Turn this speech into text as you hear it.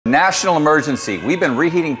National emergency. We've been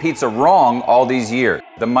reheating pizza wrong all these years.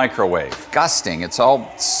 The microwave. Disgusting. It's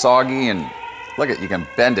all soggy and look at, you can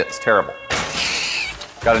bend it. It's terrible.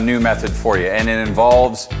 Got a new method for you, and it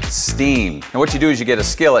involves steam. And what you do is you get a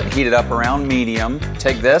skillet and heat it up around medium.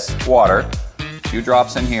 Take this, water, a few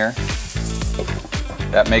drops in here.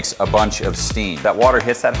 That makes a bunch of steam. That water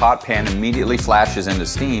hits that hot pan, immediately flashes into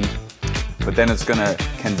steam, but then it's gonna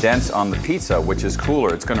condense on the pizza, which is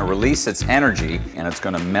cooler. It's gonna release its energy, and it's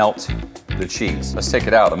gonna melt the cheese. Let's take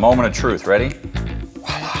it out. A moment of truth. Ready?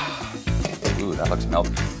 Voila. Ooh, that looks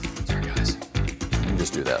melted. Sorry, guys. Let me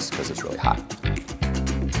just do this, because it's really hot.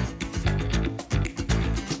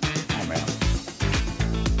 Oh, man.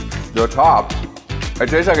 The top, it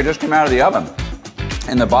tastes like it just came out of the oven.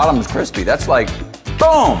 And the bottom is crispy. That's like,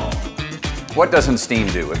 boom! What doesn't steam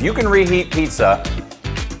do? If you can reheat pizza,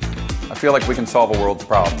 I feel like we can solve a world's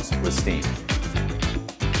problems with steam.